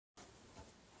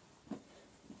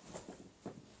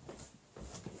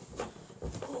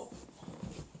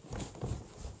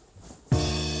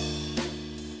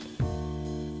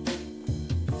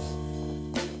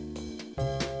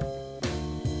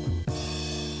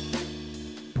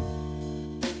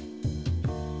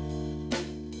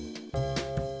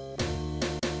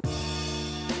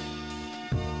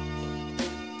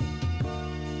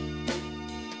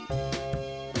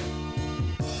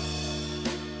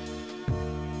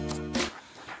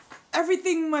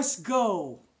Everything must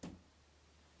go.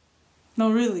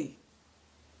 No, really.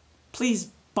 Please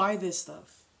buy this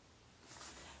stuff.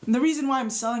 And the reason why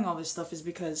I'm selling all this stuff is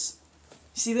because,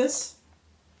 see this?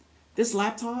 This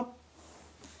laptop,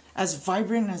 as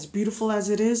vibrant, as beautiful as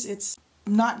it is, it's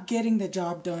not getting the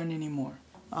job done anymore.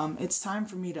 It's time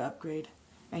for me to upgrade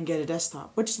and get a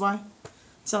desktop, which is why I'm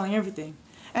selling everything.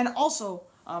 And also,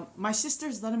 my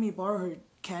sister's letting me borrow her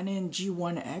Canon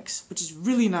G1x, which is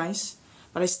really nice,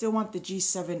 but I still want the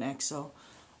G7x, so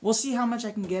we'll see how much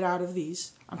I can get out of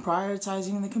these. I'm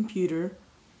prioritizing the computer,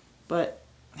 but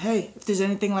hey, if there's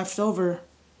anything left over,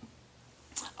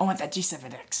 I want that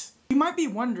G7x. You might be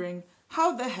wondering,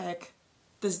 how the heck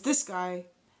does this guy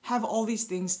have all these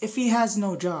things if he has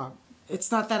no job?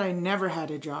 It's not that I never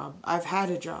had a job. I've had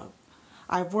a job.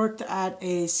 I've worked at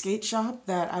a skate shop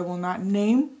that I will not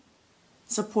name.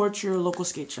 Support your local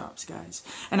skate shops, guys.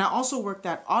 And I also worked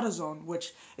at AutoZone,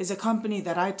 which is a company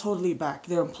that I totally back.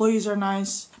 Their employees are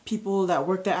nice. People that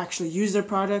work there actually use their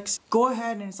products. Go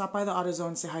ahead and stop by the AutoZone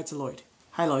and say hi to Lloyd.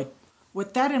 Hi, Lloyd.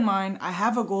 With that in mind, I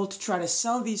have a goal to try to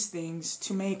sell these things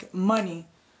to make money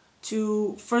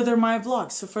to further my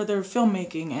vlogs, to further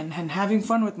filmmaking and having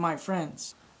fun with my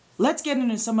friends. Let's get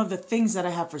into some of the things that I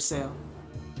have for sale.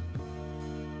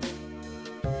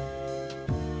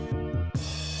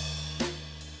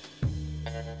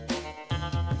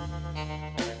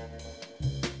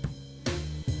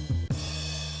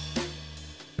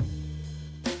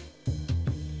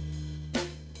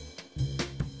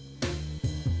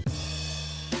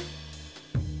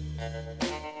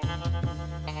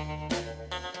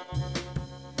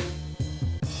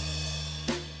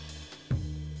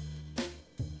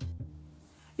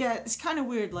 Yeah, it's kind of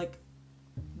weird, like,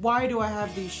 why do I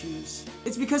have these shoes?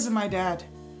 It's because of my dad.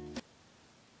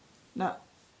 No,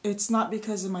 it's not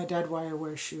because of my dad why I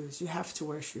wear shoes. You have to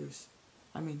wear shoes.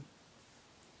 I mean,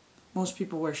 most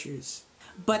people wear shoes.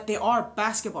 But they are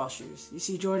basketball shoes. You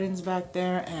see Jordans back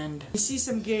there, and you see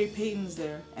some Gary Paytons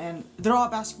there, and they're all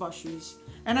basketball shoes.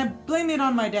 And I blame it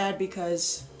on my dad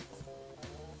because...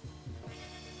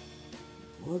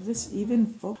 Will this even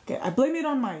focus? Okay, I blame it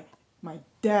on my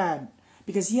dad.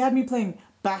 Because he had me playing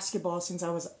basketball since I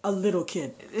was a little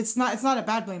kid. It's not a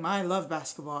bad blame. I love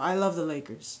basketball. I love the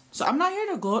Lakers. So I'm not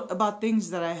here to gloat about things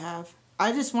that I have.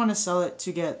 I just want to sell it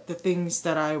to get the things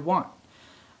that I want.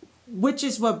 Which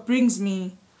is what brings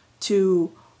me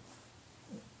to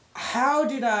how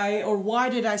did I or why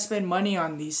did I spend money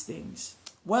on these things?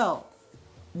 Well,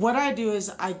 what I do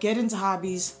is I get into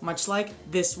hobbies much like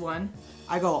this one.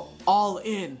 I go all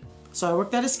in. So I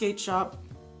worked at a skate shop.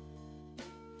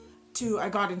 I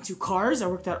got into cars. I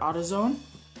worked at AutoZone.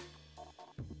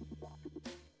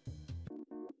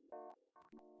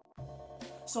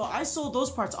 So I sold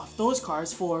those parts off those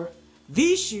cars for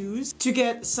these shoes to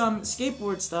get some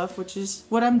skateboard stuff, which is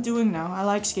what I'm doing now. I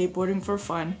like skateboarding for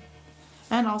fun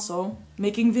and also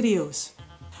making videos.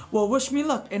 Well, wish me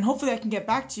luck and hopefully I can get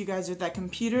back to you guys with that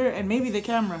computer and maybe the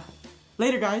camera.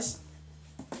 Later, guys.